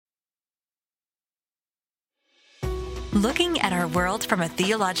Looking at our world from a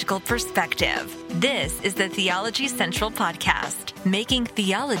theological perspective. This is the Theology Central Podcast, making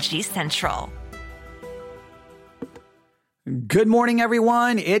theology central. Good morning,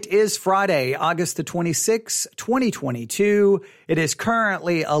 everyone. It is Friday, August the 26th, 2022. It is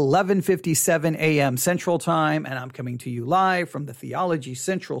currently 11:57 a.m. Central Time, and I'm coming to you live from the Theology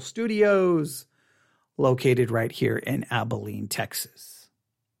Central Studios, located right here in Abilene, Texas.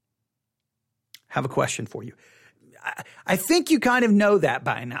 Have a question for you. I think you kind of know that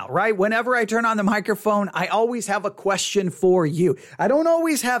by now, right? Whenever I turn on the microphone, I always have a question for you. I don't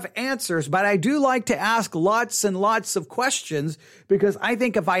always have answers, but I do like to ask lots and lots of questions because I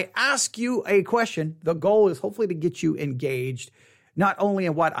think if I ask you a question, the goal is hopefully to get you engaged, not only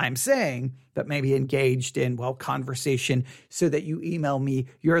in what I'm saying, but maybe engaged in, conversation so that you email me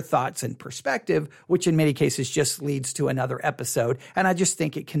your thoughts and perspective, which in many cases just leads to another episode. And I just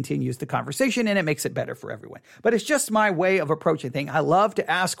think it continues the conversation and it makes it better for everyone. But it's just my way of approaching things. I love to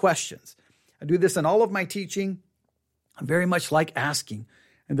ask questions. I do this in all of my teaching. I very much like asking.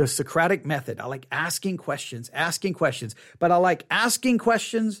 And the Socratic method, I like asking questions. But I like asking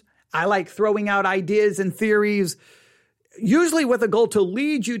questions. I like throwing out ideas and theories, usually with a goal to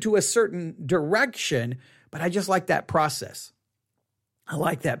lead you to a certain direction, but I just like that process. I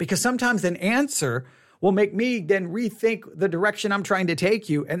like that because sometimes an answer will make me then rethink the direction I'm trying to take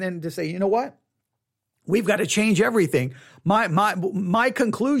you and then to say, you know what? We've got to change everything. My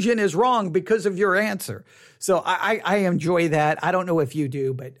conclusion is wrong because of your answer. So I enjoy that. I don't know if you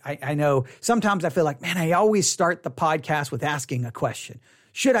do, but I know sometimes I feel like, man, I always start the podcast with asking a question.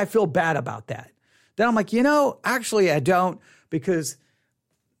 Should I feel bad about that? Then I'm like, actually I don't, because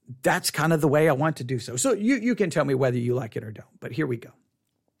that's kind of the way I want to do so. So you can tell me whether you like it or don't, but here we go.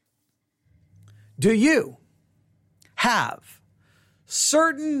 Do you have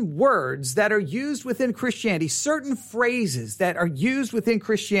certain words that are used within Christianity, certain phrases that are used within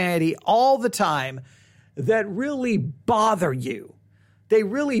Christianity all the time that really bother you? They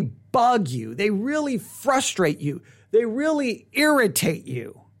really bug you. They really frustrate you. They really irritate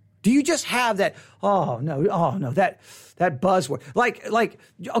you. Do you just have that, that buzzword? Like,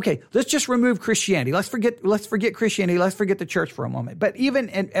 okay, let's just remove Christianity. Let's forget Christianity. Let's forget the church for a moment. But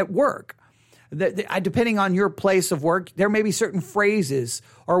even at work, depending on your place of work, there may be certain phrases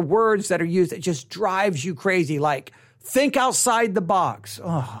or words that are used that just drives you crazy. Like, think outside the box.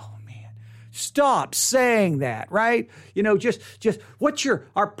 Oh, stop saying that, right? Just what's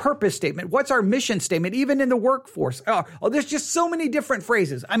our purpose statement? What's our mission statement? Even in the workforce, there's just so many different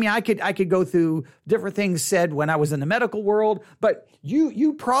phrases. I mean, I could go through different things said when I was in the medical world, but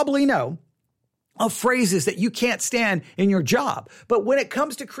you probably know of phrases that you can't stand in your job. But when it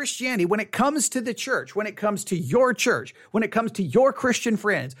comes to Christianity, when it comes to the church, when it comes to your church, when it comes to your Christian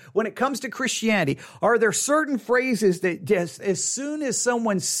friends, when it comes to Christianity, are there certain phrases that just as soon as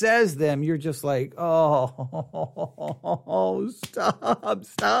someone says them, you're just like, stop.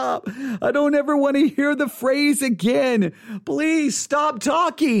 I don't ever want to hear the phrase again. Please stop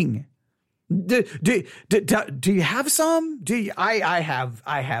talking. Do you have some? I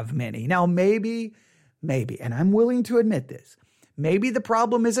have many. Now, maybe, and I'm willing to admit this, maybe the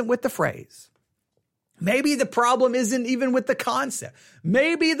problem isn't with the phrase. Maybe the problem isn't even with the concept.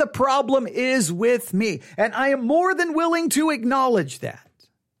 Maybe the problem is with me. And I am more than willing to acknowledge that.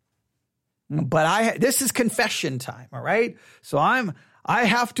 But this is confession time, all right? So I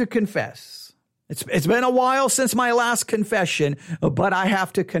have to confess. It's been a while since my last confession, but I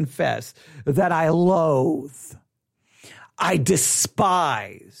have to confess that I loathe, I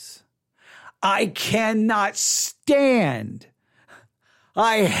despise, I cannot stand,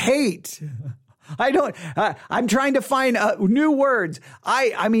 I hate. I'm trying to find new words.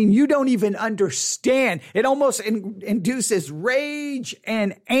 I mean, you don't even understand. It almost induces rage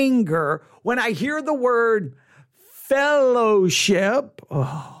and anger when I hear the word fellowship.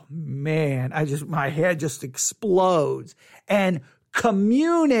 Oh, man, my head just explodes. And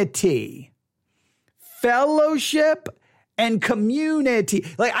community, fellowship and community.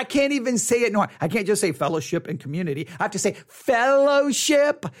 Like, I can't even say it. No, I can't just say fellowship and community. I have to say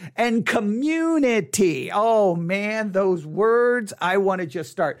fellowship and community. Oh man, those words, I want to just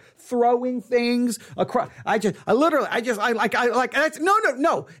start throwing things across. No.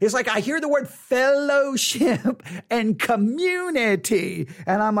 It's like I hear the word fellowship and community.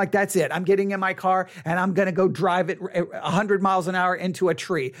 And I'm like, that's it. I'm getting in my car and I'm going to go drive it 100 miles an hour into a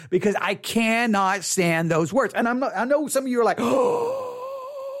tree because I cannot stand those words. And I know some of you are like, oh,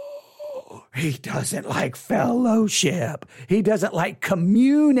 he doesn't like fellowship. He doesn't like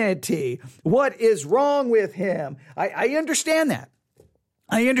community. What is wrong with him? I understand that.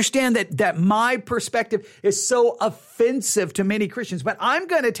 I understand that my perspective is so offensive to many Christians, but I'm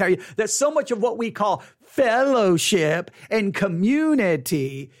going to tell you that so much of what we call fellowship and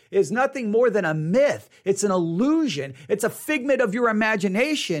community is nothing more than a myth. It's an illusion. It's a figment of your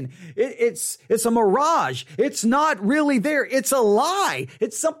imagination. It's a mirage. It's not really there. It's a lie.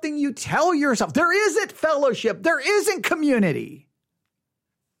 It's something you tell yourself. There isn't fellowship. There isn't community.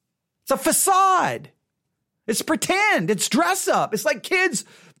 It's a facade. It's pretend. It's dress up. It's like kids,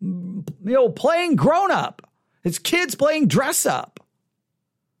 playing grown up. It's kids playing dress up.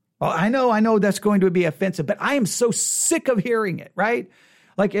 Well, I know that's going to be offensive, but I am so sick of hearing it, right?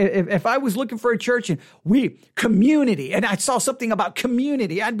 Like if I was looking for a church and community, and I saw something about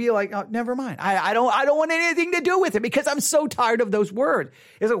community, I'd be like, oh, never mind. I don't want anything to do with it because I'm so tired of those words.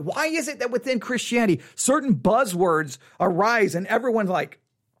 It's like, why is it that within Christianity, certain buzzwords arise and everyone's like,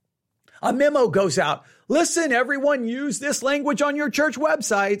 a memo goes out. Listen, everyone use this language on your church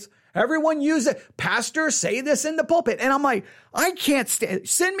websites. Everyone use it. Pastors say this in the pulpit. And I'm like, I can't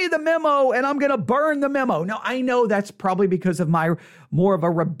send me the memo and I'm going to burn the memo. Now, I know that's probably because of my more of a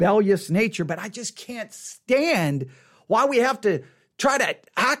rebellious nature, but I just can't stand why we have to try to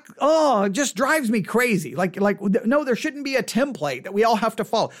act. Oh, it just drives me crazy. No, there shouldn't be a template that we all have to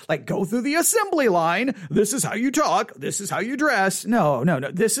follow. Like, go through the assembly line. This is how you talk. This is how you dress. No.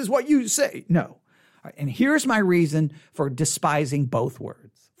 This is what you say. No. All right, and here's my reason for despising both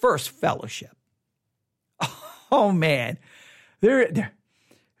words. First, fellowship. Oh man,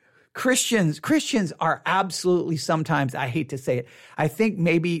 Christians are absolutely sometimes, I hate to say it, I think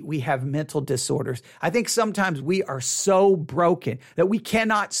maybe we have mental disorders. I think sometimes we are so broken that we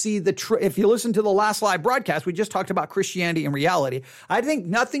cannot see the truth. If you listen to the last live broadcast, we just talked about Christianity and reality. I think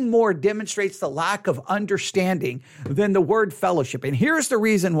nothing more demonstrates the lack of understanding than the word fellowship. And here's the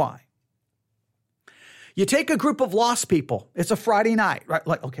reason why. You take a group of lost people. It's a Friday night, right?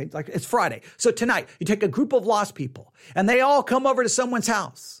 Like it's Friday. So tonight, you take a group of lost people and they all come over to someone's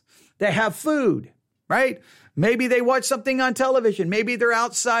house. They have food, right? Maybe they watch something on television. Maybe they're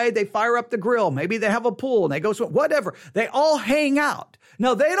outside. They fire up the grill. Maybe they have a pool and they go swim, whatever. They all hang out.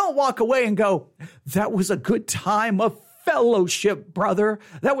 Now, they don't walk away and go, that was a good time of fellowship, brother.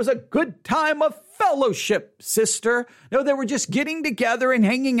 That was a good time of fellowship, sister. No, they were just getting together and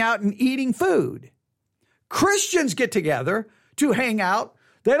hanging out and eating food. Christians get together to hang out.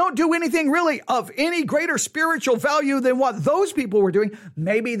 They don't do anything really of any greater spiritual value than what those people were doing.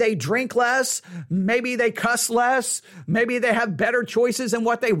 Maybe they drink less. Maybe they cuss less. Maybe they have better choices in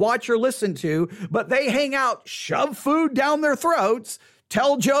what they watch or listen to. But they hang out, shove food down their throats,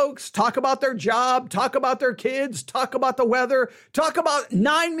 tell jokes, talk about their job, talk about their kids, talk about the weather, talk about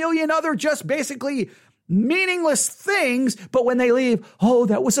 9 million other just basically meaningless things. But when they leave, oh,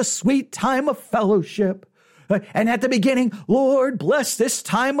 that was a sweet time of fellowship. And at the beginning, Lord, bless this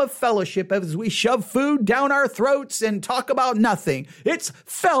time of fellowship as we shove food down our throats and talk about nothing. It's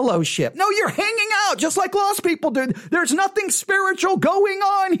fellowship. No, you're hanging out just like lost people do. There's nothing spiritual going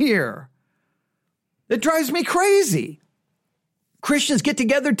on here. It drives me crazy. Christians get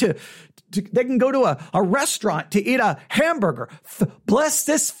together they can go to a restaurant to eat a hamburger. Bless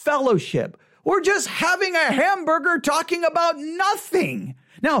this fellowship. We're just having a hamburger talking about nothing.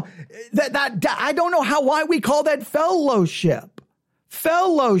 Now, that I don't know why we call that fellowship.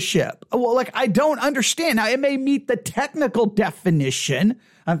 Fellowship. Well, I don't understand. Now, it may meet the technical definition.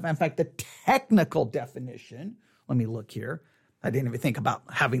 In fact, the technical definition. Let me look here. I didn't even think about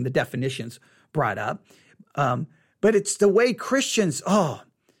having the definitions brought up. But it's the way Christians,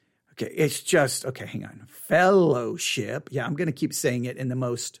 it's just, hang on. Fellowship. Yeah, I'm going to keep saying it in the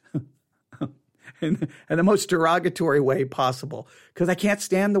most... in the most derogatory way possible, because I can't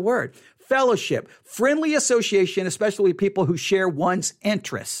stand the word. Fellowship, friendly association, especially people who share one's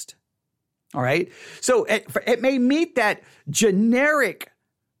interest. All right. So it may meet that generic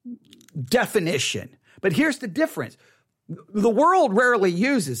definition, but here's the difference. The world rarely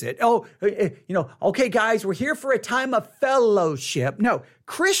uses it. Okay, guys, we're here for a time of fellowship. No,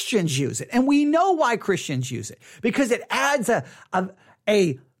 Christians use it. And we know why Christians use it, because it adds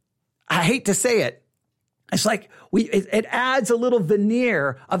I hate to say it. It's like it adds a little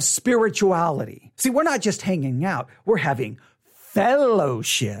veneer of spirituality. See, we're not just hanging out. We're having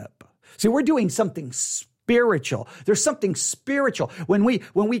fellowship. See, we're doing something spiritual. There's something spiritual. When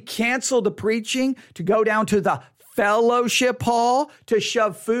we cancel the preaching to go down to the fellowship hall to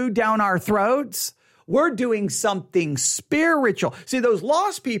shove food down our throats, we're doing something spiritual. See, those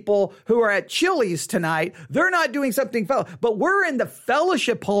lost people who are at Chili's tonight, they're not doing something but we're in the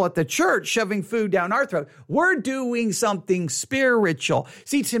fellowship hall at the church shoving food down our throat. We're doing something spiritual.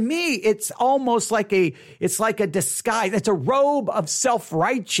 See, to me, it's almost like a disguise. It's a robe of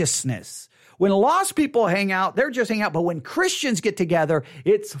self-righteousness. When lost people hang out, they're just hanging out. But when Christians get together,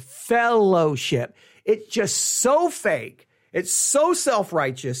 it's fellowship. It's just so fake. It's so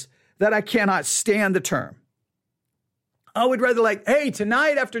self-righteous that I cannot stand the term. I would rather hey,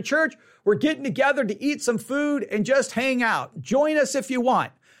 tonight after church, we're getting together to eat some food and just hang out. Join us if you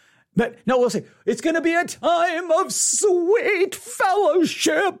want. But no, we'll say, it's going to be a time of sweet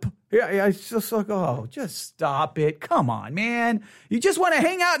fellowship. Yeah, it's just just stop it. Come on, man. You just want to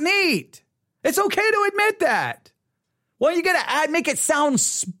hang out and eat. It's okay to admit that. Well, you got to make it sound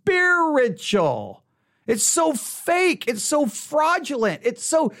spiritual. It's so fake. It's so fraudulent.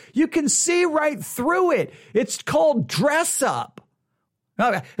 You can see right through it. It's called dress up.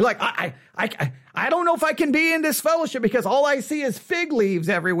 I don't know if I can be in this fellowship because all I see is fig leaves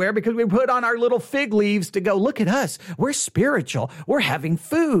everywhere because we put on our little fig leaves to go, look at us. We're spiritual. We're having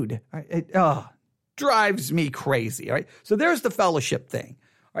food. It drives me crazy. All right. So there's the fellowship thing.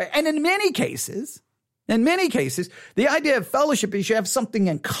 All right. And in many cases, the idea of fellowship is you have something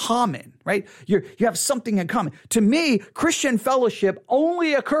in common, right? You have something in common. To me, Christian fellowship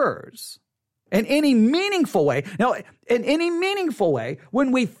only occurs in any meaningful way. Now, in any meaningful way,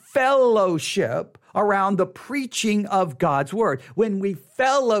 when we fellowship around the preaching of God's word, when we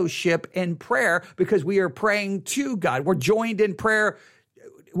fellowship in prayer because we are praying to God, we're joined in prayer.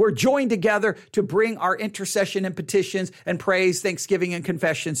 We're joined together to bring our intercession and petitions and praise, thanksgiving, and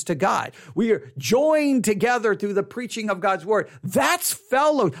confessions to God. We are joined together through the preaching of God's word. That's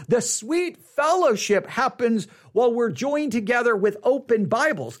The sweet fellowship happens while we're joined together with open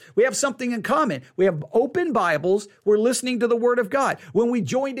Bibles. We have something in common. We have open Bibles. We're listening to the word of God. When we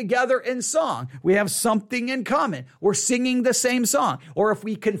join together in song, we have something in common. We're singing the same song. Or if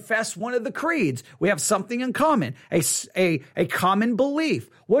we confess one of the creeds, we have something in common, a common belief.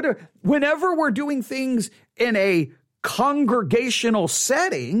 Whenever we're doing things in a congregational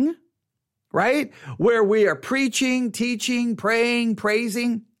setting, right, where we are preaching, teaching, praying,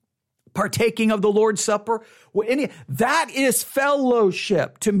 praising, partaking of the Lord's Supper, that is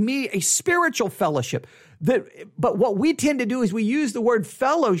fellowship. To me, a spiritual fellowship. But what we tend to do is we use the word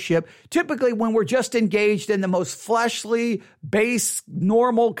fellowship typically when we're just engaged in the most fleshly, base,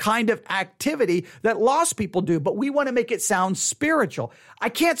 normal kind of activity that lost people do. But we want to make it sound spiritual. I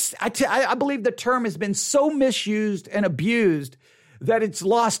believe the term has been so misused and abused that it's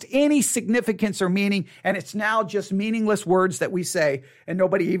lost any significance or meaning, and it's now just meaningless words that we say, and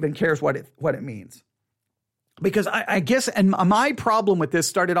nobody even cares what it means. Because I guess, and my problem with this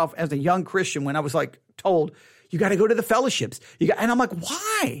started off as a young Christian when I was told, you got to go to the fellowships. And I'm like,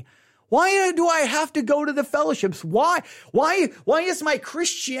 why? Why do I have to go to the fellowships? Why is my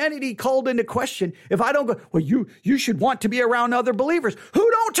Christianity called into question if I don't go? Well, you should want to be around other believers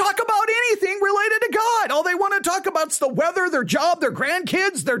who don't talk about anything related to God. All they want to talk about is the weather, their job, their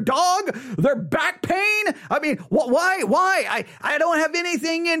grandkids, their dog, their back pain. I mean, why? I don't have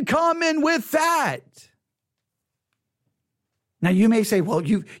anything in common with that. Now, you may say, well,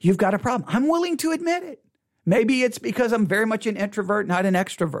 you've got a problem. I'm willing to admit it. Maybe it's because I'm very much an introvert, not an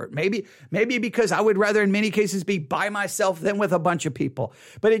extrovert. Maybe because I would rather in many cases be by myself than with a bunch of people.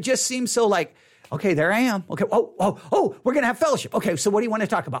 But it just seems so okay, there I am. Okay, we're going to have fellowship. Okay, so what do you want to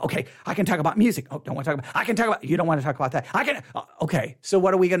talk about? Okay, I can talk about music. Oh, don't want to talk about, I can talk about, you don't want to talk about that. Okay, so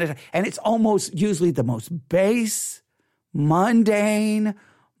what are we going to, and it's almost usually the most base, mundane,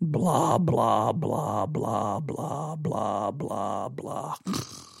 blah, blah, blah, blah, blah, blah, blah, blah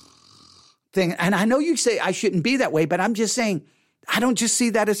thing. And I know you say I shouldn't be that way, but I'm just saying, I don't just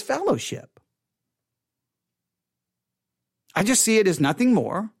see that as fellowship. I just see it as nothing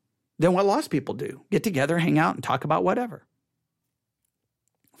more than what lost people do. Get together, hang out, and talk about whatever.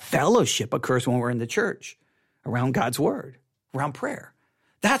 Fellowship occurs when we're in the church, around God's word, around prayer.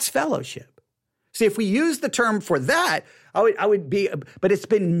 That's fellowship. See, if we use the term for that, I would be, but it's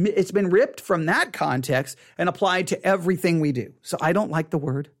been ripped from that context and applied to everything we do. So I don't like the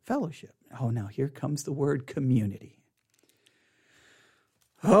word fellowship. Oh, now here comes the word community.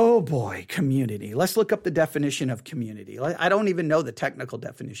 Oh boy, community. Let's look up the definition of community. I don't even know the technical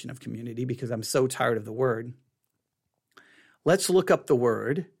definition of community because I'm so tired of the word. Let's look up the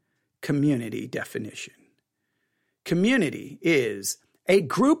word community definition. Community is a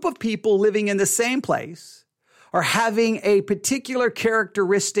group of people living in the same place or having a particular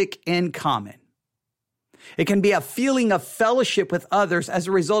characteristic in common. It can be a feeling of fellowship with others as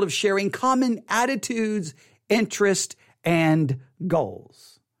a result of sharing common attitudes, interests, and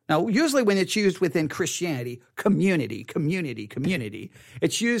goals. Now, usually when it's used within Christianity, community,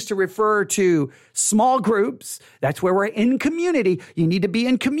 it's used to refer to small groups. That's where we're in community. You need to be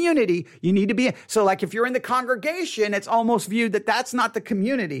in community. So like if you're in the congregation, it's almost viewed that that's not the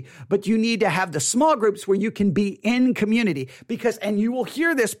community, but you need to have the small groups where you can be in community and you will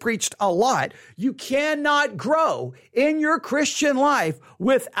hear this preached a lot. You cannot grow in your Christian life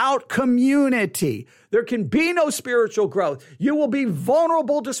without community. There can be no spiritual growth. You will be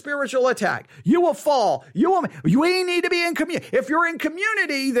vulnerable to spiritual attack. You will fall. We need to be in community. If you're in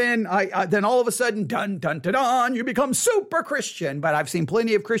community, then all of a sudden, you become super Christian. But I've seen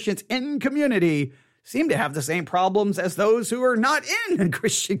plenty of Christians in community seem to have the same problems as those who are not in a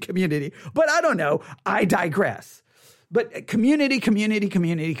Christian community. But I don't know. I digress. But community.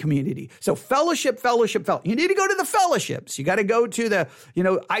 So fellowship. You need to go to the fellowships. You got to go to the,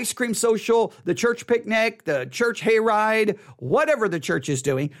 ice cream social, the church picnic, the church hayride, whatever the church is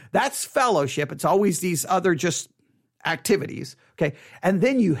doing. That's fellowship. It's always these other just activities. Okay. And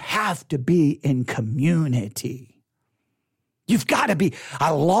then you have to be in community. You've got to be. I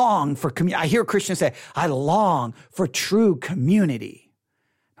long for community. I hear Christians say, I long for true community.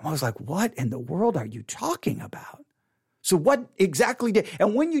 And I was like, what in the world are you talking about? So what exactly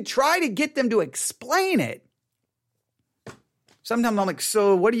and when you try to get them to explain it, sometimes I'm like,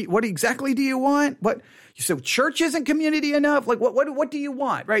 so what exactly do you want? So church isn't community enough? Like what do you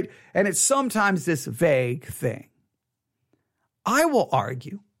want? Right. And it's sometimes this vague thing. I will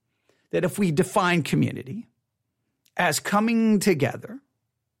argue that if we define community as coming together,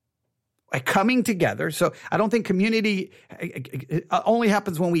 so I don't think community only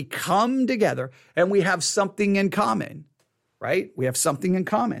happens when we come together and we have something in common, right? We have something in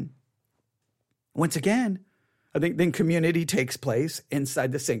common. Once again, I think then community takes place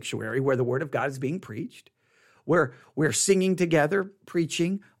inside the sanctuary where the word of God is being preached, where we're singing together,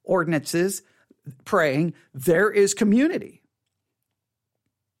 preaching, ordinances, praying. There is community.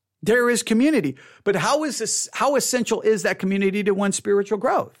 There is community. But how essential is that community to one's spiritual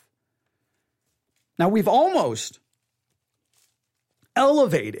growth? Now, we've almost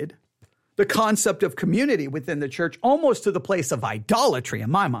elevated the concept of community within the church almost to the place of idolatry in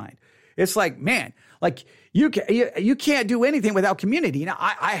my mind. It's like, man, like you can't do anything without community. Now,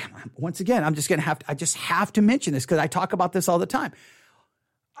 I once again, I just have to mention this because I talk about this all the time.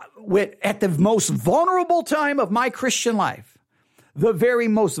 At the most vulnerable time of my Christian life, the very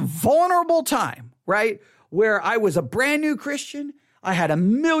most vulnerable time, right, where I was a brand new Christian, I had a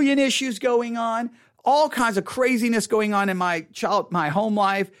million issues going on, all kinds of craziness going on in my home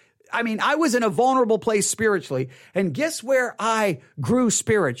life. I mean, I was in a vulnerable place spiritually. And guess where I grew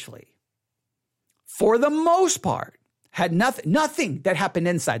spiritually? For the most part, had nothing that happened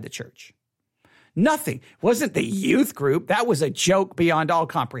inside the church. Nothing. It wasn't the youth group. That was a joke beyond all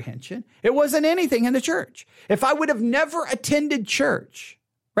comprehension. It wasn't anything in the church. If I would have never attended church,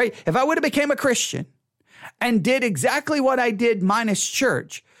 right? If I would have became a Christian and did exactly what I did minus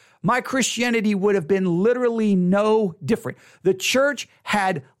church, my Christianity would have been literally no different. The church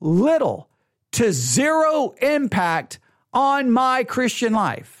had little to zero impact on my Christian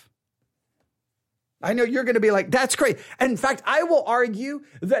life. I know you're going to be like, that's great. And in fact, I will argue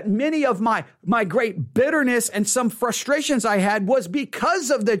that many of my great bitterness and some frustrations I had was because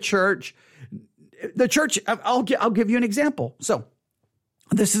of the church. The church, I'll give you an example. So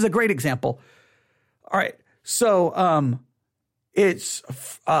this is a great example. All right. So, it's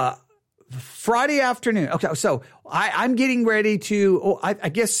Friday afternoon. Okay, so I'm getting ready to. I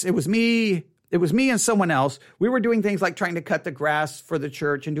guess it was me. It was me and someone else. We were doing things like trying to cut the grass for the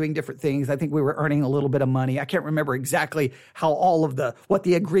church and doing different things. I think we were earning a little bit of money. I can't remember exactly how what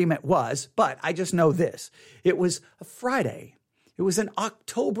the agreement was, but I just know this. It was a Friday. It was an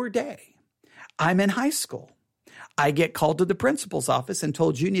October day. I'm in high school. I get called to the principal's office and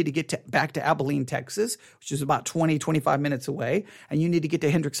told you need to get back to Abilene, Texas, which is about 25 minutes away, and you need to get to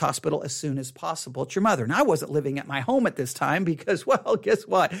Hendricks Hospital as soon as possible. It's your mother. And I wasn't living at my home at this time because, well, guess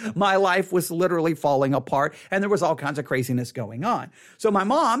what? My life was literally falling apart, and there was all kinds of craziness going on. So my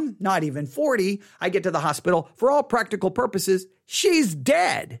mom, not even 40, I get to the hospital. For all practical purposes, she's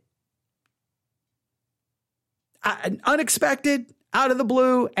dead. Unexpected. Out of the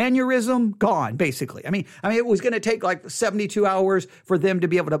blue, aneurysm, gone, basically. I mean, it was going to take like 72 hours for them to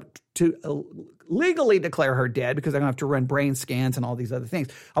be able to legally declare her dead because they're going to have to run brain scans and all these other things.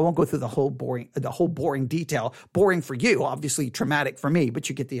 I won't go through the whole boring detail. Boring for you, obviously traumatic for me, but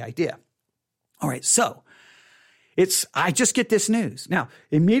you get the idea. All right, so I just get this news. Now,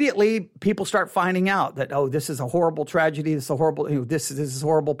 immediately people start finding out that, oh, this is a horrible tragedy. This is a horrible, this is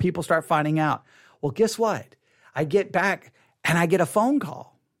horrible. People start finding out. Well, guess what? I get back and I get a phone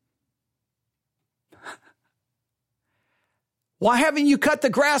call. Why haven't you cut the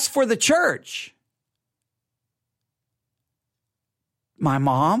grass for the church? My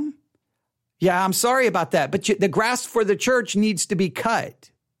mom? Yeah, I'm sorry about that, but the grass for the church needs to be cut.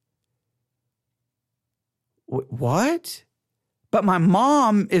 What? But my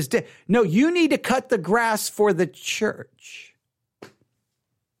mom is dead. No, you need to cut the grass for the church.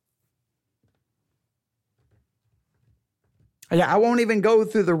 Yeah, I won't even go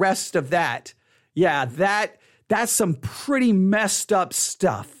through the rest of that. Yeah, that's some pretty messed up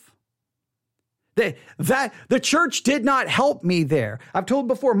stuff. The church did not help me there. I've told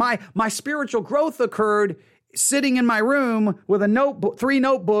before, my spiritual growth occurred sitting in my room with a notebook, 3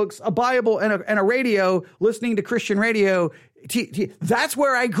 notebooks, a Bible, and a radio, listening to Christian radio. That's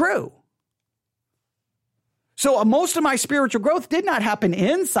where I grew. So most of my spiritual growth did not happen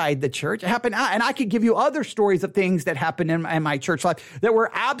inside the church. It happened out. And I could give you other stories of things that happened in my church life that were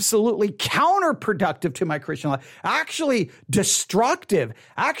absolutely counterproductive to my Christian life, actually destructive,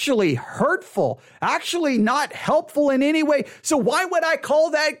 actually hurtful, actually not helpful in any way. So why would I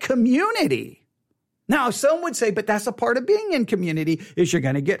call that community? Now, some would say, but that's a part of being in community is you're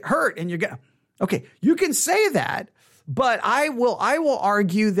going to get hurt and you're going to, okay, you can say that, but I will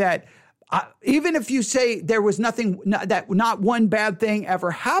argue that even if you say there was nothing, that not one bad thing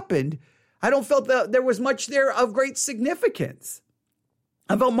ever happened, I don't feel that there was much there of great significance.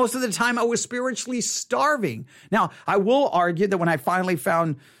 I felt most of the time I was spiritually starving. Now, I will argue that when I finally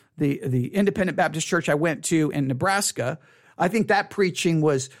found the independent Baptist church I went to in Nebraska, I think that preaching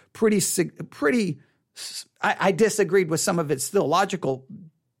was pretty. I disagreed with some of its theological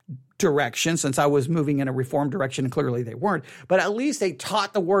direction since I was moving in a reformed direction, and clearly they weren't. But at least they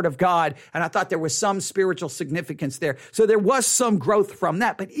taught the word of God, and I thought there was some spiritual significance there. So there was some growth from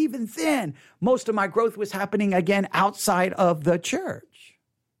that. But even then, most of my growth was happening again outside of the church.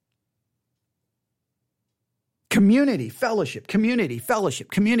 Community, fellowship, community.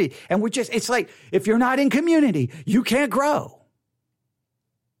 And it's like, if you're not in community, you can't grow.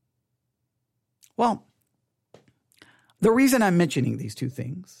 Well, the reason I'm mentioning these two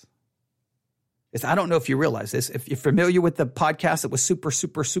things is, I don't know if you realize this, if you're familiar with the podcast that was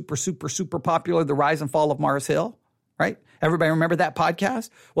super popular, The Rise and Fall of Mars Hill, right? Everybody remember that podcast?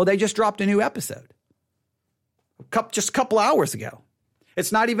 Well, they just dropped a new episode just a couple hours ago.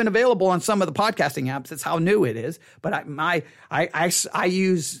 It's not even available on some of the podcasting apps. It's how new it is. But I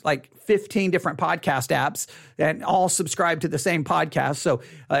use like 15 different podcast apps and all subscribe to the same podcast. So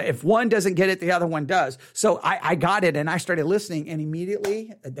if one doesn't get it, the other one does. So I got it and I started listening, and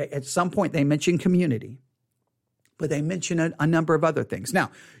immediately at some point they mentioned community, but they mention a number of other things. Now,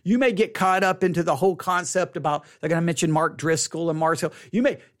 you may get caught up into the whole concept about they're going to mention Mark Driscoll and Mars Hill.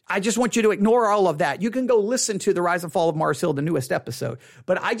 I just want you to ignore all of that. You can go listen to The Rise and Fall of Mars Hill, the newest episode.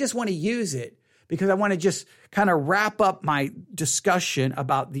 But I just want to use it because I want to just kind of wrap up my discussion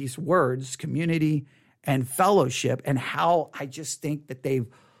about these words, community and fellowship, and how I just think that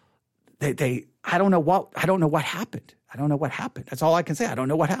I don't know what happened. I don't know what happened. That's all I can say. I don't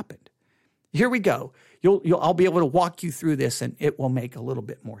know what happened. Here we go. I'll be able to walk you through this, and it will make a little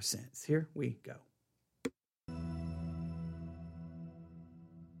bit more sense. Here we go.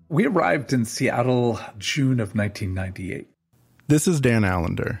 We arrived in Seattle, June of 1998. This is Dan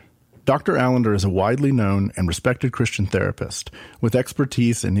Allender. Dr. Allender is a widely known and respected Christian therapist with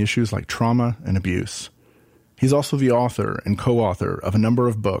expertise in issues like trauma and abuse. He's also the author and co-author of a number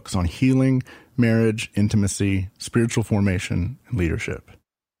of books on healing, marriage, intimacy, spiritual formation, and leadership.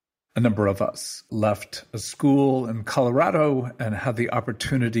 A number of us left a school in Colorado and had the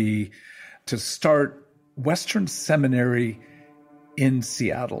opportunity to start Western Seminary in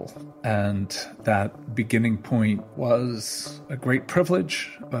Seattle. And that beginning point was a great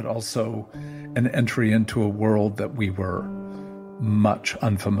privilege, but also an entry into a world that we were much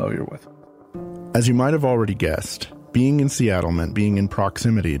unfamiliar with. As you might have already guessed, being in Seattle meant being in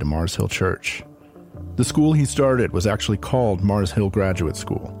proximity to Mars Hill Church. The school he started was actually called Mars Hill Graduate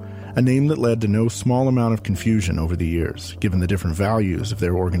School, a name that led to no small amount of confusion over the years, given the different values of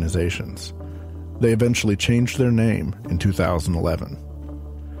their organizations. They eventually changed their name in 2011.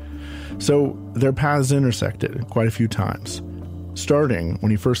 So their paths intersected quite a few times, starting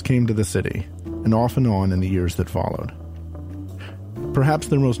when he first came to the city and off and on in the years that followed. Perhaps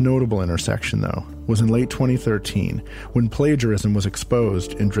their most notable intersection, though, was in late 2013 when plagiarism was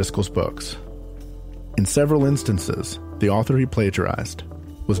exposed in Driscoll's books. In several instances, the author he plagiarized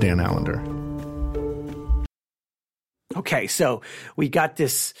was Dan Allender. Okay, so we got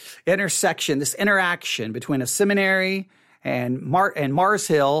this intersection, this interaction between a seminary and Mars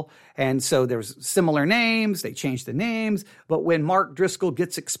Hill. And so there's similar names. They changed the names. But when Mark Driscoll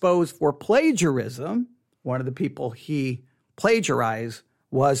gets exposed for plagiarism, one of the people he plagiarized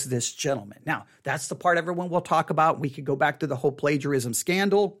was this gentleman. Now, that's the part everyone will talk about. We could go back to the whole plagiarism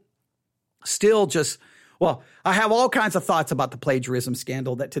scandal. Still just, well, I have all kinds of thoughts about the plagiarism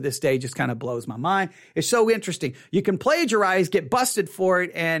scandal that to this day just kind of blows my mind. It's so interesting. You can plagiarize, get busted for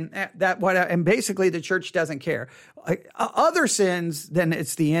it, and basically the church doesn't care. Other sins, then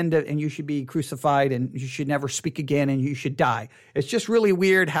it's the end of, and you should be crucified, and you should never speak again, and you should die. It's just really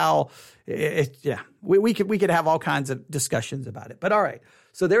weird how we could have all kinds of discussions about it. But all right,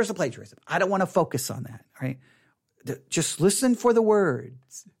 so there's the plagiarism. I don't want to focus on that. Right? Just listen for the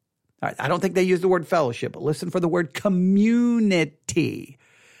words. I don't think they use the word fellowship, but listen for the word community.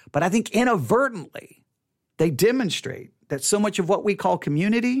 But I think inadvertently, they demonstrate that so much of what we call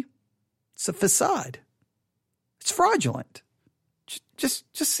community, it's a facade. It's fraudulent. Just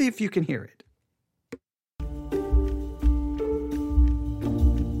see if you can hear it.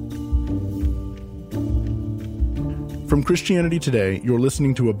 From Christianity Today, you're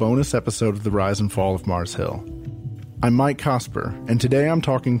listening to a bonus episode of The Rise and Fall of Mars Hill. I'm Mike Cosper, and today I'm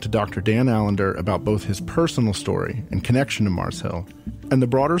talking to Dr. Dan Allender about both his personal story and connection to Mars Hill, and the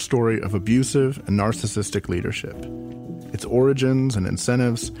broader story of abusive and narcissistic leadership, its origins and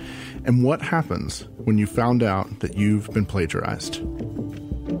incentives, and what happens when you found out that you've been plagiarized.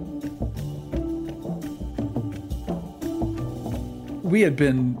 We had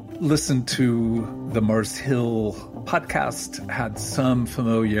been listened to the Mars Hill podcast, had some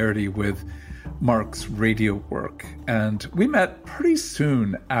familiarity with Mark's radio work, and we met pretty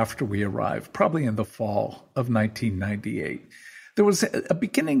soon after we arrived, probably in the fall of 1998. There was a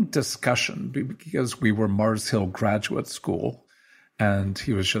beginning discussion because we were Mars Hill Graduate School, and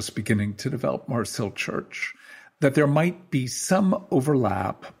he was just beginning to develop Mars Hill Church, that there might be some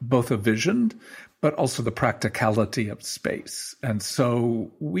overlap, both of vision, but also the practicality of space. And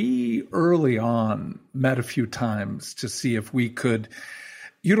so we early on met a few times to see if we could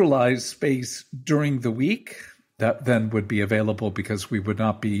utilize space during the week that then would be available because we would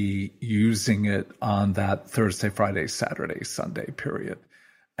not be using it on that Thursday, Friday, Saturday, Sunday period.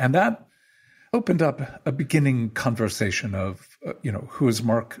 And that opened up a beginning conversation of, who is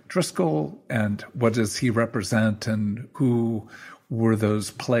Mark Driscoll and what does he represent and who were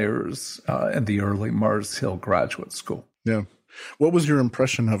those players in the early Mars Hill Graduate School. Yeah. What was your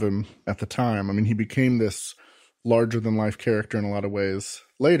impression of him at the time? I mean, he became this larger-than-life character in a lot of ways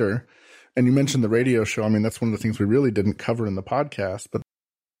later. And you mentioned the radio show. I mean, that's one of the things we really didn't cover in the podcast. But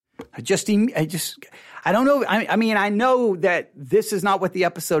I don't know. I mean, I know that this is not what the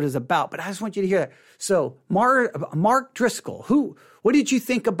episode is about, but I just want you to hear that. So Mark Driscoll, what did you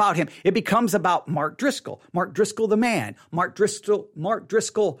think about him? It becomes about Mark Driscoll the man, Mark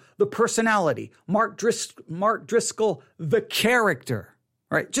Driscoll the personality, Mark Driscoll the character.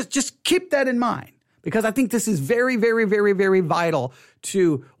 All right, just keep that in mind. Because I think this is very, very, very, very vital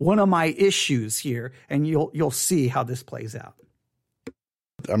to one of my issues here, and you'll see how this plays out.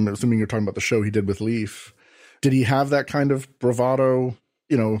 I'm assuming you're talking about the show he did with Leaf. Did he have that kind of bravado,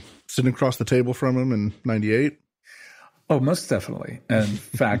 sitting across the table from him in 98? Oh, most definitely. And in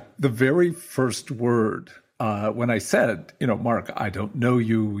fact, the very first word, when I said, Mark, I don't know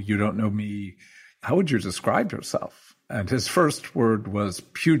you, you don't know me, how would you describe yourself? And his first word was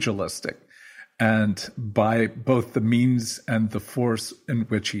pugilistic. And by both the means and the force in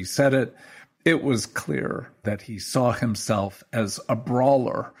which he said it, it was clear that he saw himself as a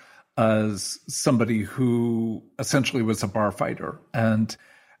brawler, as somebody who essentially was a bar fighter. And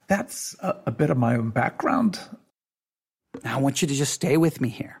that's a bit of my own background. Now, I want you to just stay with me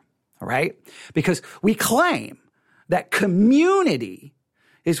here, all right? Because we claim that community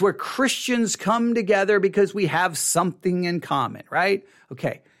is where Christians come together because we have something in common, right?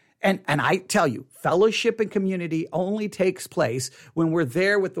 Okay. And I tell you, fellowship and community only takes place when we're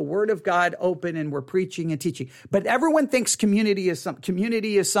there with the Word of God open and we're preaching and teaching. But everyone thinks community is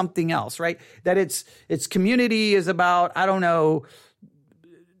something else, right? That it's community is about, I don't know,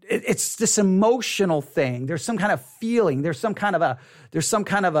 it's this emotional thing. There's some kind of feeling. There's some kind of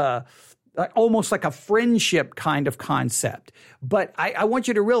a almost like a friendship kind of concept. But I want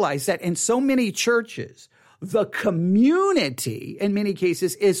you to realize that in so many churches, the community, in many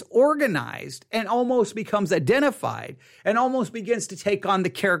cases, is organized and almost becomes identified and almost begins to take on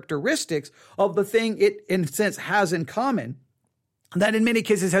the characteristics of the thing it, in a sense, has in common. That in many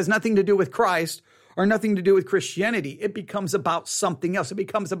cases has nothing to do with Christ or nothing to do with Christianity. It becomes about something else. It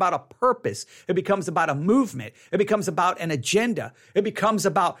becomes about a purpose. It becomes about a movement. It becomes about an agenda. It becomes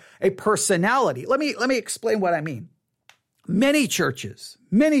about a personality. Let me explain what I mean. Many churches,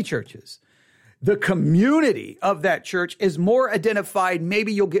 the community of that church is more identified.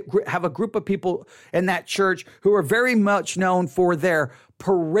 Maybe you'll have a group of people in that church who are very much known for their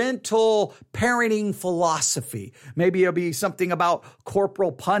parental parenting philosophy. Maybe it'll be something about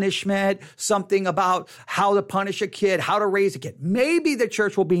corporal punishment, something about how to punish a kid, how to raise a kid. Maybe the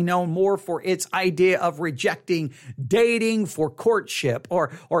church will be known more for its idea of rejecting dating for courtship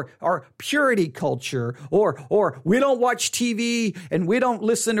or purity culture, or we don't watch TV and we don't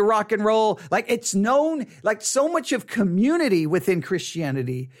listen to rock and roll. Like, it's known, like, so much of community within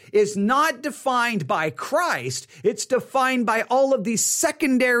Christianity is not defined by Christ. It's defined by all of these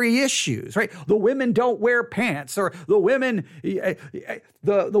secondary issues, right? The women don't wear pants, or the women,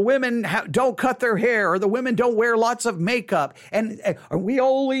 don't cut their hair, or the women don't wear lots of makeup, and we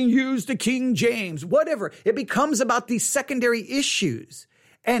only use the King James, whatever. It becomes about these secondary issues.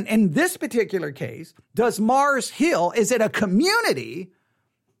 And in this particular case, does Mars Hill, is it a community,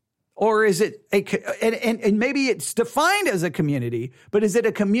 or is it and maybe it's defined as a community, but is it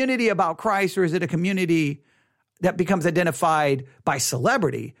a community about Christ, or is it a community that becomes identified by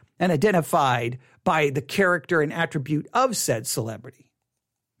celebrity and identified by the character and attribute of said celebrity?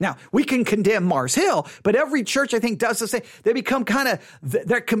 Now, we can condemn Mars Hill, but every church, I think, does the same. They become kind of,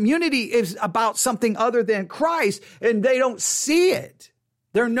 their community is about something other than Christ, and they don't see it.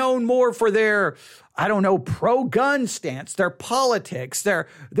 They're known more for their, pro-gun stance, their politics, their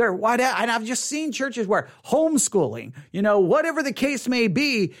whatever. And I've just seen churches where homeschooling, whatever the case may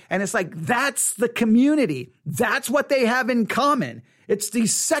be. And it's like, that's the community. That's what they have in common. It's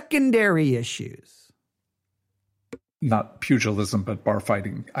these secondary issues. Not pugilism, but bar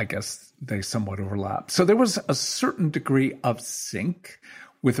fighting. I guess they somewhat overlap. So there was a certain degree of sync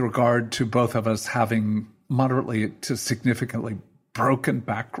with regard to both of us having moderately to significantly broken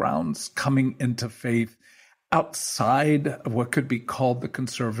backgrounds coming into faith outside of what could be called the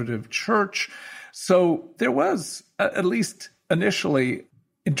conservative church. So there was, at least initially,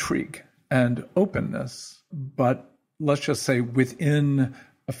 intrigue and openness. But let's just say within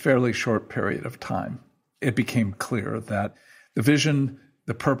a fairly short period of time, it became clear that the vision,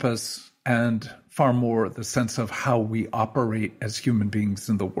 the purpose, and far more the sense of how we operate as human beings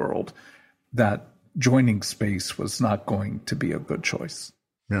in the world, that joining space was not going to be a good choice.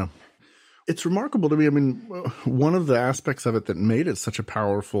 Yeah. It's remarkable to me. I mean, one of the aspects of it that made it such a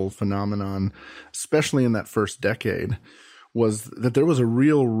powerful phenomenon, especially in that first decade, was that there was a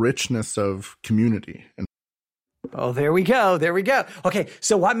real richness of community. Oh, there we go. Okay,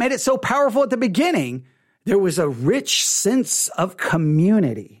 so what made it so powerful at the beginning? There was a rich sense of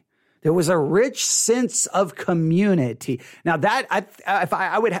community. There was a rich sense of community. Now that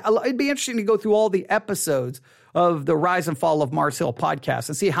it'd be interesting to go through all the episodes of the Rise and Fall of Mars Hill podcast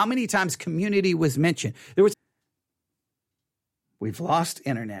and see how many times community was mentioned. We've lost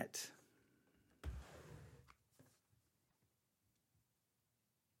internet.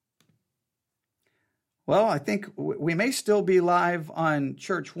 Well, I think we may still be live on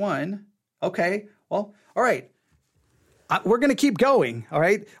Church One. Okay. Well, all right. We're going to keep going, all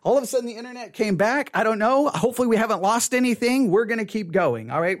right? All of a sudden, the internet came back. I don't know. Hopefully, we haven't lost anything. We're going to keep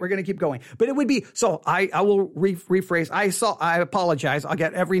going, all right? We're going to keep going. But it would be, so I will rephrase. I apologize. I'll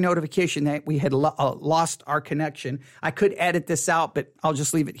get every notification that we had lost our connection. I could edit this out, but I'll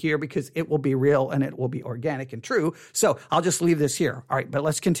just leave it here because it will be real and it will be organic and true. So I'll just leave this here. All right, but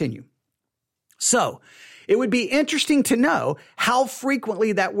let's continue. So it would be interesting to know how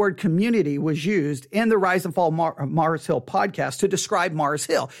frequently that word community was used in the Rise and Fall Mars Hill podcast to describe Mars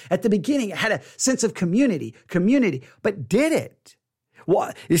Hill. At the beginning, it had a sense of community, but did it?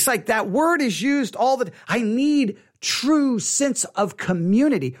 Well, it's like that word is used I need true sense of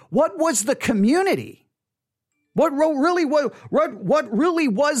community. What was the community? What really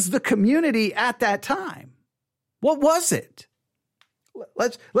was the community at that time? What was it?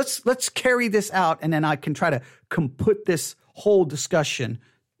 Let's carry this out, and then I can try to put this whole discussion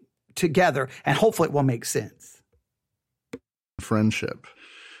together, and hopefully it will make sense. Friendship.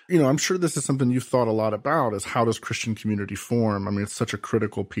 I'm sure this is something you've thought a lot about, is how does Christian community form? I mean, it's such a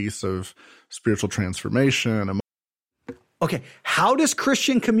critical piece of spiritual transformation. Okay, how does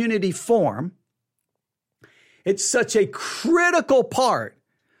Christian community form? It's such a critical part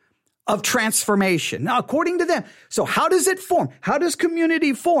of transformation. Now, according to them, so how does it form? How does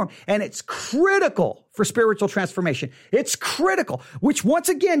community form? And it's critical for spiritual transformation. It's critical, which once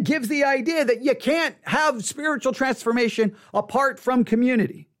again gives the idea that you can't have spiritual transformation apart from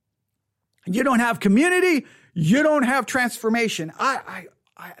community. You don't have community, you don't have transformation.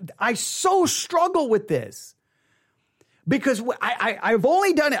 I so struggle with this because I've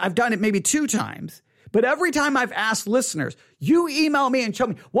only done it. I've done it maybe 2 times, but every time I've asked listeners, you email me and tell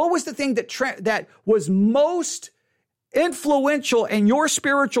me what was the thing that was most influential in your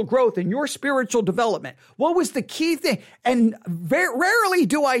spiritual growth and your spiritual development. What was the key thing? And very rarely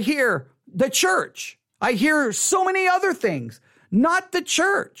do I hear the church. I hear so many other things, not the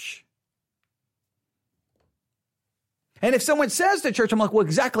church. And if someone says the church, I'm like, well,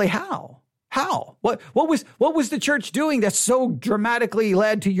 exactly how? How? What was the church doing that so dramatically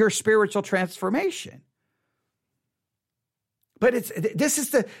led to your spiritual transformation? But this is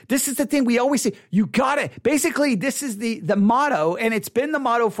the thing we always say. You got it. Basically, this is the motto, and it's been the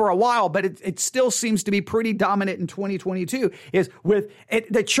motto for a while, but it still seems to be pretty dominant in 2022. Is with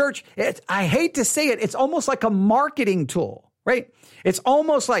the church. I hate to say it. It's almost like a marketing tool, right? It's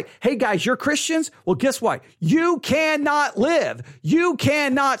almost like, hey guys, you're Christians. Well, guess what? You cannot live. You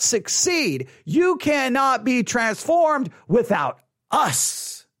cannot succeed. You cannot be transformed without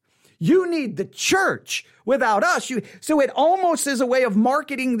us. You need the church. Without us, so it almost is a way of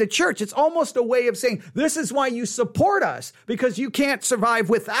marketing the church. It's almost a way of saying, this is why you support us, because you can't survive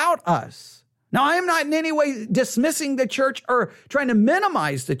without us. Now, I am not in any way dismissing the church or trying to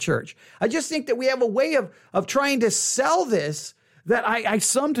minimize the church. I just think that we have a way of trying to sell this that I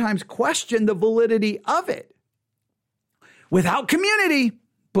sometimes question the validity of it. Without community,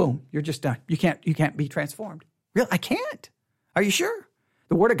 boom, you're just done. You can't be transformed. Really? I can't. Are you sure?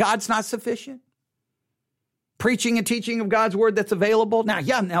 The word of God's not sufficient? Preaching and teaching of God's word that's available.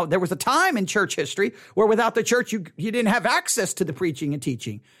 Now there was a time in church history where without the church, you didn't have access to the preaching and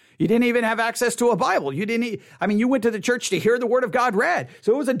teaching. You didn't even have access to a Bible. You went to the church to hear the word of God read.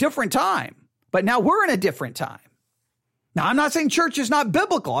 So it was a different time, but now we're in a different time. Now, I'm not saying church is not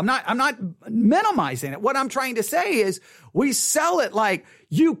biblical. I'm not minimizing it. What I'm trying to say is we sell it like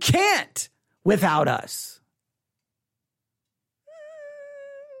you can't without us.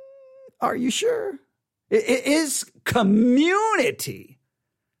 Are you sure? Is community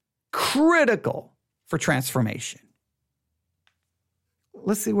critical for transformation?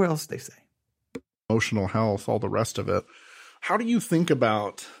 Let's see what else they say. Emotional health, all the rest of it. How do you think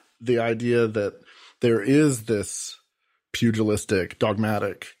about the idea that there is this pugilistic,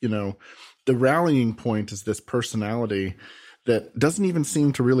 dogmatic, the rallying point is this personality that doesn't even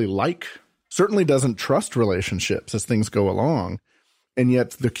seem to really certainly doesn't trust relationships as things go along. And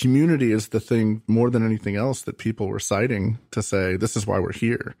yet the community is the thing more than anything else that people were citing to say, this is why we're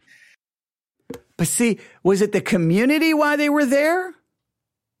here. But see, was it the community why they were there?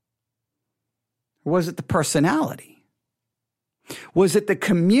 Or was it the personality? Was it the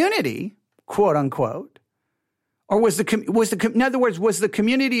community, quote unquote? Or in other words, was the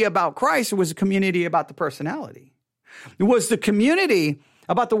community about Christ or was the community about the personality? Was the community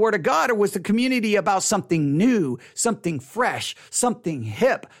about the word of God, or was the community about something new, something fresh, something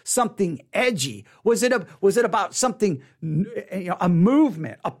hip, something edgy? Was it about something, a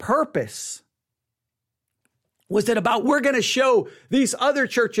movement, a purpose? Was it about we're going to show these other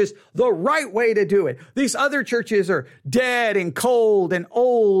churches the right way to do it? These other churches are dead and cold and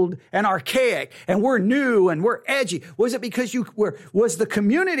old and archaic, and we're new and we're edgy. Was it because was the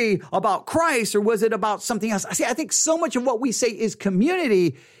community about Christ, or was it about something else? See, I think so much of what we say is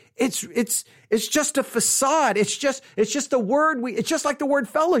community. It's just a facade. It's just the word. It's just like the word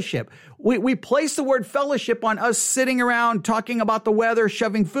fellowship. We place the word fellowship on us sitting around talking about the weather,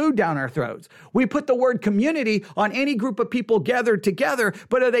 shoving food down our throats. We put the word community on any group of people gathered together,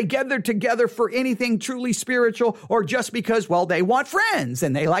 but are they gathered together for anything truly spiritual, or just because, well, they want friends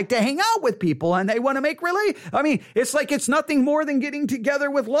and they like to hang out with people and they want to make it's like it's nothing more than getting together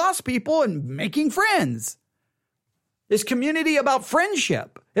with lost people and making friends. Is community about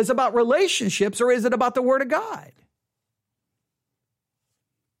friendship? Is it about relationships, or is it about the word of God?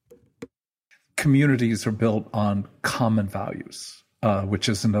 Communities are built on common values, which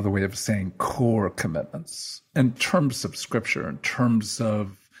is another way of saying core commitments. In terms of scripture, in terms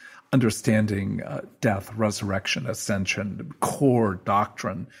of understanding death, resurrection, ascension, core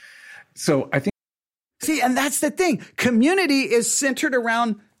doctrine. So I think. See, and that's the thing. Community is centered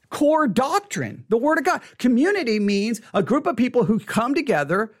around core doctrine, the word of God. Community means a group of people who come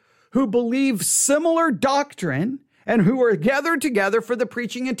together, who believe similar doctrine, and who are gathered together for the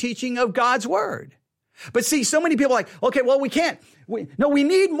preaching and teaching of God's word. But see, so many people are like, okay, well, we can't. We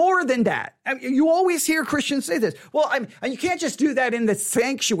need more than that. You always hear Christians say this. Well, you can't just do that in the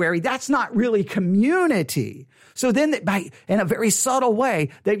sanctuary. That's not really community. So then in a very subtle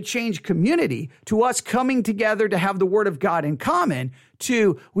way, they've changed community to us coming together to have the word of God in common,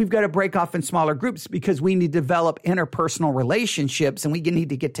 2, we've got to break off in smaller groups because we need to develop interpersonal relationships and we need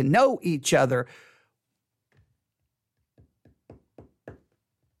to get to know each other.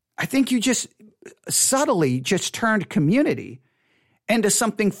 I think you just subtly just turned community into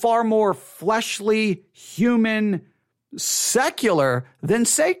something far more fleshly, human, secular than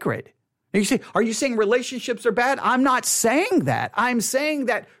sacred. And you say, are you saying relationships are bad? I'm not saying that. I'm saying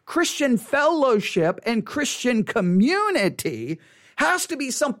that Christian fellowship and Christian community has to be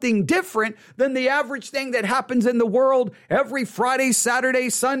something different than the average thing that happens in the world every Friday, Saturday,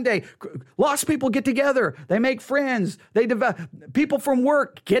 Sunday. Lost people get together. They make friends. People from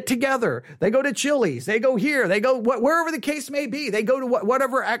work get together. They go to Chili's. They go here. They go wherever the case may be. They go to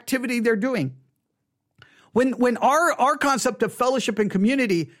whatever activity they're doing. When our concept of fellowship and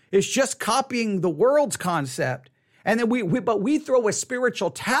community is just copying the world's concept, and then we throw a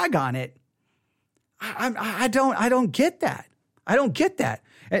spiritual tag on it, I don't get that. I don't get that.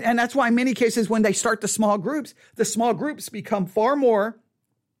 And that's why in many cases when they start the small groups become far more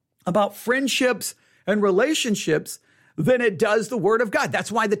about friendships and relationships than it does the Word of God.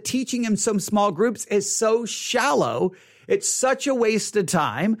 That's why the teaching in some small groups is so shallow. It's such a waste of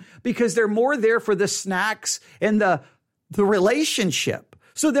time because they're more there for the snacks and the relationship.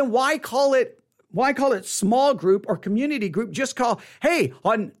 So then why call it small group or community group? Just call, hey,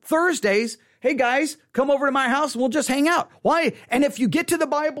 on Thursdays, hey guys, come over to my house and we'll just hang out. Why? And if you get to the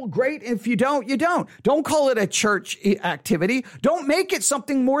Bible, great. If you don't, you don't. Don't call it a church activity. Don't make it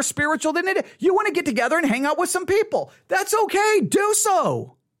something more spiritual than it is. You want to get together and hang out with some people. That's okay. Do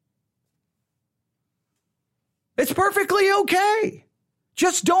so. It's perfectly okay.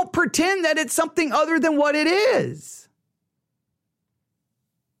 Just don't pretend that it's something other than what it is.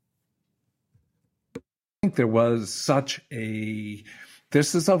 I think there was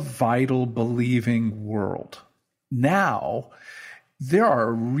this is a vital, believing world. Now, there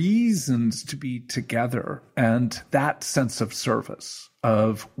are reasons to be together, and that sense of service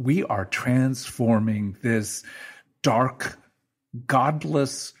of we are transforming this dark,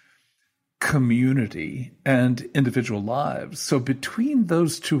 godless community and individual lives. So between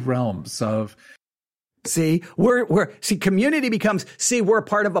those two realms of community becomes, we're a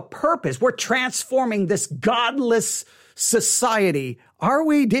part of a purpose. We're transforming this godless society. Are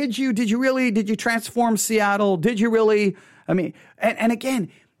we? Did you transform Seattle? Did you really? I mean, and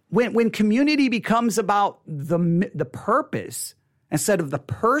again, when community becomes about the purpose instead of the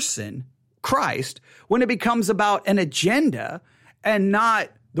person, Christ, when it becomes about an agenda and not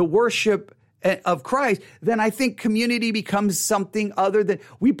the worship of Christ, then I think community becomes something other than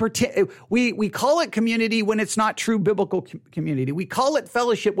we pretend. We call it community when it's not true biblical community. We call it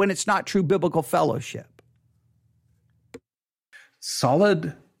fellowship when it's not true biblical fellowship.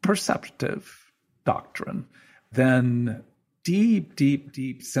 Solid perceptive doctrine, then deep, deep,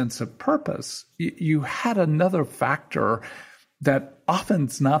 deep sense of purpose. You had another factor that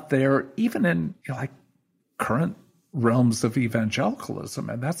often's not there, even in current realms of evangelicalism,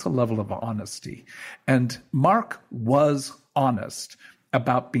 and that's a level of honesty. And Mark was honest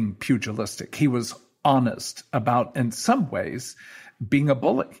about being pugilistic. He was honest about, in some ways, being a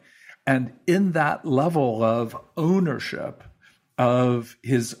bully. And in that level of ownership of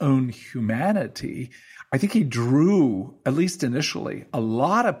his own humanity, I think he drew, at least initially, a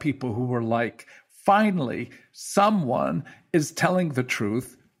lot of people who were like, finally, someone is telling the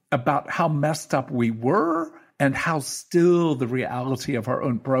truth about how messed up we were and how still the reality of our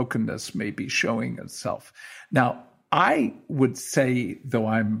own brokenness may be showing itself. Now, I would say, though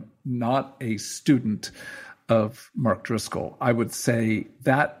I'm not a student of Mark Driscoll, I would say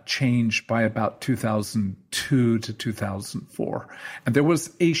that changed by about 2002 to 2004. And there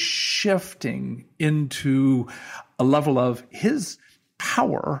was a shifting into a level of his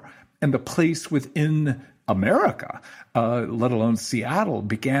power and the place within America, let alone Seattle,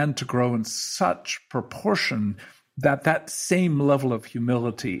 began to grow in such proportion that same level of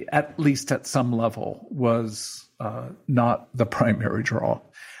humility, at least at some level, was not the primary draw.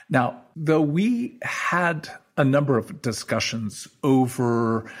 Now, though we had a number of discussions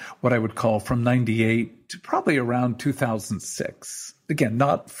over what I would call from 98 to probably around 2006, again,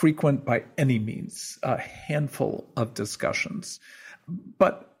 not frequent by any means, a handful of discussions.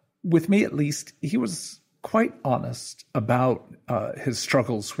 But with me, at least, he was quite honest about his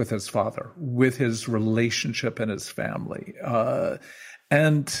struggles with his father, with his relationship and his family.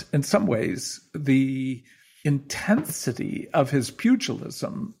 And in some ways, the intensity of his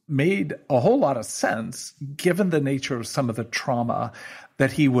pugilism made a whole lot of sense given the nature of some of the trauma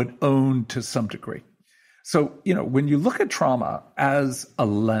that he would own to some degree. So, when you look at trauma as a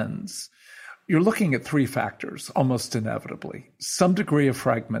lens, you're looking at three factors almost inevitably. Some degree of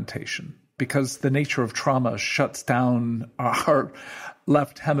fragmentation, because the nature of trauma shuts down our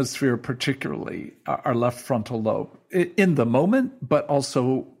left hemisphere, particularly our left frontal lobe, in the moment, but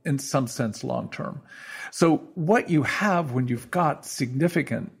also in some sense long-term. So what you have when you've got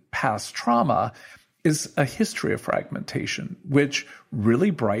significant past trauma is a history of fragmentation, which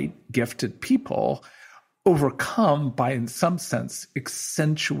really bright, gifted people overcome by, in some sense,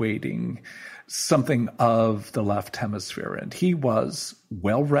 accentuating something of the left hemisphere. And he was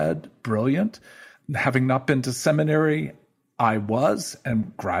well-read, brilliant. Having not been to seminary, I was,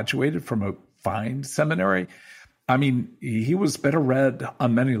 and graduated from a fine seminary. I mean, he was better read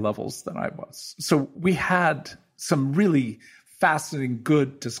on many levels than I was. So we had some really fascinating,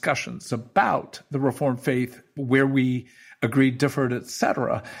 good discussions about the Reformed faith, where we agreed, differed,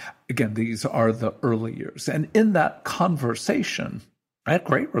 etc. Again, these are the early years. And in that conversation, I had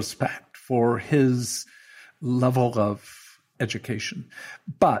great respect for his level of education.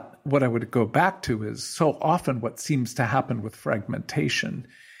 But what I would go back to is so often what seems to happen with fragmentation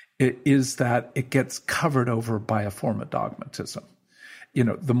is that it gets covered over by a form of dogmatism. You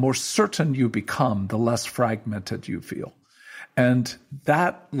know, the more certain you become, the less fragmented you feel. And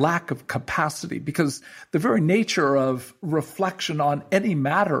that lack of capacity, because the very nature of reflection on any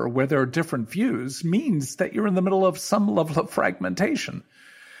matter where there are different views means that you're in the middle of some level of fragmentation.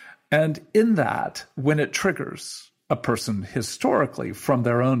 And in that, when it triggers a person historically from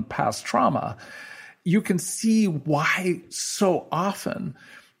their own past trauma, you can see why so often,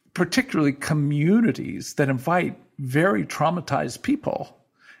 particularly communities that invite very traumatized people,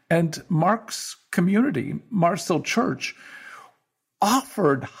 and Mark's community, Mars Hill Church,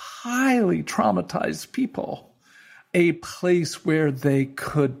 offered highly traumatized people a place where they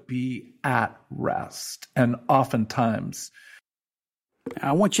could be at rest. And oftentimes,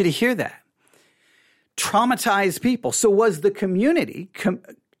 I want you to hear that. Traumatized people. So was the community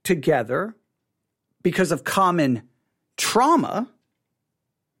together because of common trauma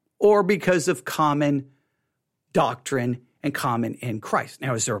or because of common doctrine and common in Christ?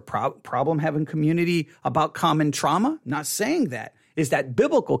 Now, is there a problem having community about common trauma? Not saying that. Is that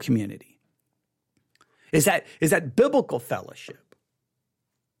biblical community? Is that biblical fellowship?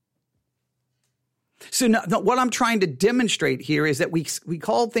 So what I'm trying to demonstrate here is that we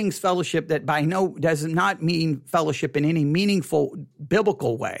call things fellowship that does not mean fellowship in any meaningful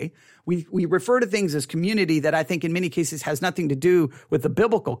biblical way. We refer to things as community that I think in many cases has nothing to do with the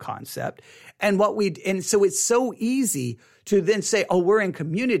biblical concept. And so it's so easy to then say, oh, we're in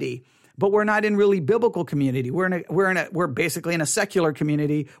community, but we're not in really biblical community. We're basically in a secular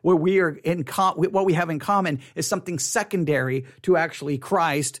community where we are what we have in common is something secondary to actually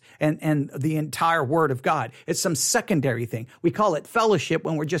Christ and the entire Word of God. It's some secondary thing. We call it fellowship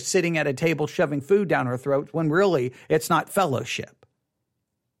when we're just sitting at a table shoving food down our throats, when really it's not fellowship.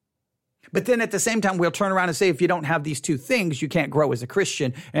 But then at the same time, we'll turn around and say, if you don't have these two things, you can't grow as a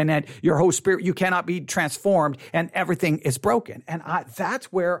Christian, and that your whole spirit, you cannot be transformed, and everything is broken. And that's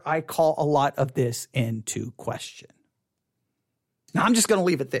where I call a lot of this into question. Now, I'm just going to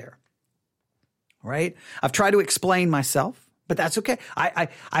leave it there, right? I've tried to explain myself, but that's okay. I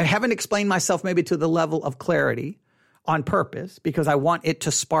haven't explained myself maybe to the level of clarity on purpose because I want it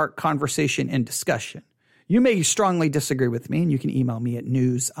to spark conversation and discussion. You may strongly disagree with me, and you can email me at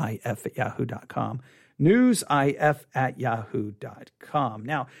newsif@yahoo.com, newsif@yahoo.com.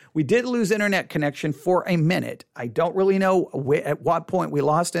 Now, we did lose internet connection for a minute. I don't really know at what point we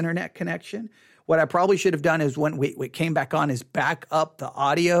lost internet connection. What I probably should have done is when we came back on is back up the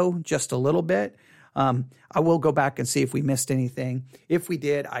audio just a little bit. I will go back and see if we missed anything. If we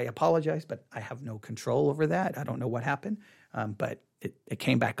did, I apologize, but I have no control over that. I don't know what happened, but it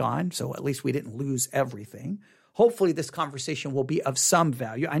came back on, so at least we didn't lose everything. Hopefully this conversation will be of some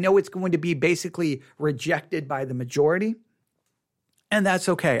value. I know it's going to be basically rejected by the majority, and that's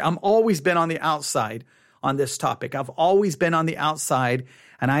okay. I've always been on the outside on this topic. I've always been on the outside,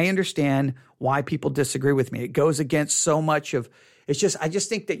 and I understand why people disagree with me. It goes against so much of I just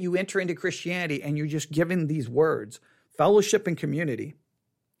think that you enter into Christianity and you're just given these words, fellowship and community.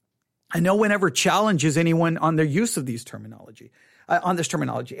 And no one ever challenges anyone on their use of these terminology. On this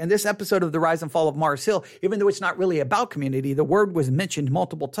terminology. And this episode of The Rise and Fall of Mars Hill, even though it's not really about community, the word was mentioned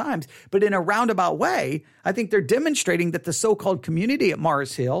multiple times, but in a roundabout way, I think they're demonstrating that the so-called community at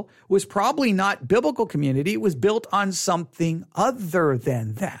Mars Hill was probably not biblical community. It was built on something other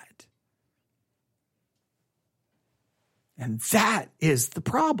than that. And that is the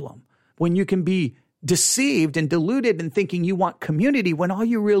problem. When you can be deceived and deluded in thinking you want community when all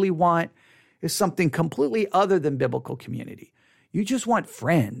you really want is something completely other than biblical community. You just want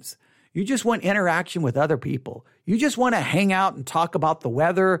friends. You just want interaction with other people. You just want to hang out and talk about the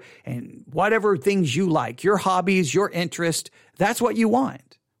weather and whatever things you like, your hobbies, your interest. That's what you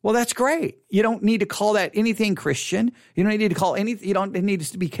want. Well, that's great. You don't need to call that anything Christian. You don't need to call anything. You don't need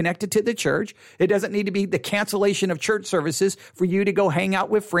to be connected to the church. It doesn't need to be the cancellation of church services for you to go hang out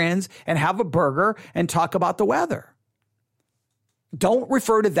with friends and have a burger and talk about the weather. Don't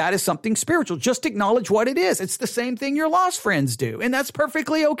refer to that as something spiritual. Just acknowledge what it is. It's the same thing your lost friends do, and that's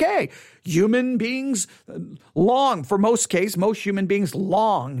perfectly okay. Human beings for most human beings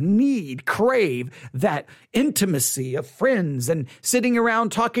crave that intimacy of friends and sitting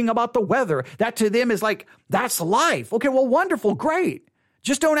around talking about the weather. That to them is like, that's life. Okay, well, wonderful, great.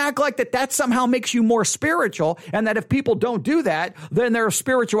 Just don't act like that somehow makes you more spiritual, and that if people don't do that, then their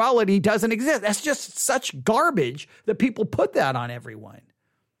spirituality doesn't exist. That's just such garbage that people put that on everyone.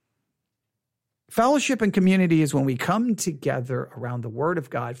 Fellowship and community is when we come together around the Word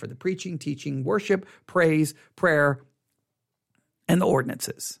of God for the preaching, teaching, worship, praise, prayer, and the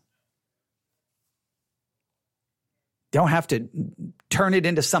ordinances. Don't have to turn it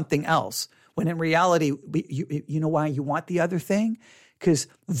into something else, when in reality, you know why you want the other thing? Because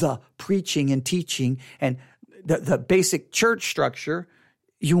the preaching and teaching and the basic church structure,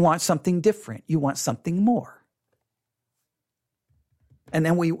 you want something different. You want something more. And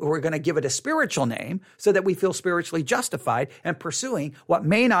then we're going to give it a spiritual name so that we feel spiritually justified and pursuing what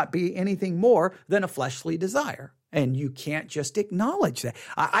may not be anything more than a fleshly desire. And you can't just acknowledge that.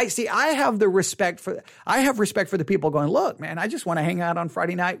 I have respect for the people going, look, man, I just want to hang out on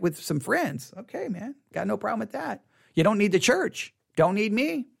Friday night with some friends. Okay, man, got no problem with that. You don't need the church. Don't need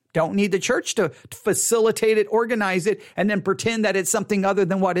me. Don't need the church to facilitate it, organize it, and then pretend that it's something other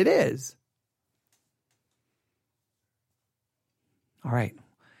than what it is. All right.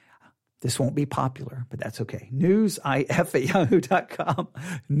 This won't be popular, but that's okay. newsif@yahoo.com.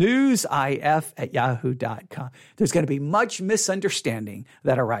 newsif@yahoo.com. There's going to be much misunderstanding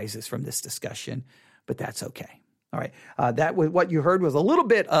that arises from this discussion, but that's okay. All right. What you heard was a little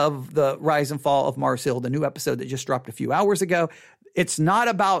bit of the rise and fall of Mars Hill, the new episode that just dropped a few hours ago. It's not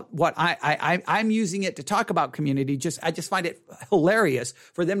about what I'm using it to talk about community. I just find it hilarious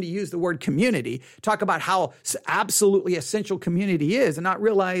for them to use the word community, talk about how absolutely essential community is, and not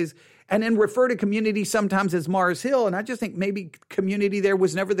realize, and then refer to community sometimes as Mars Hill. And I just think maybe community there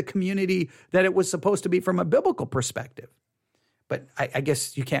was never the community that it was supposed to be from a biblical perspective. But I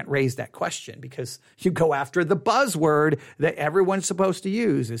guess you can't raise that question because you go after the buzzword that everyone's supposed to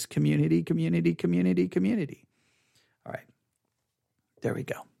use is community, community, community, community. All right. There we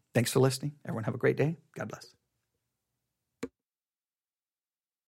go. Thanks for listening. Everyone have a great day. God bless.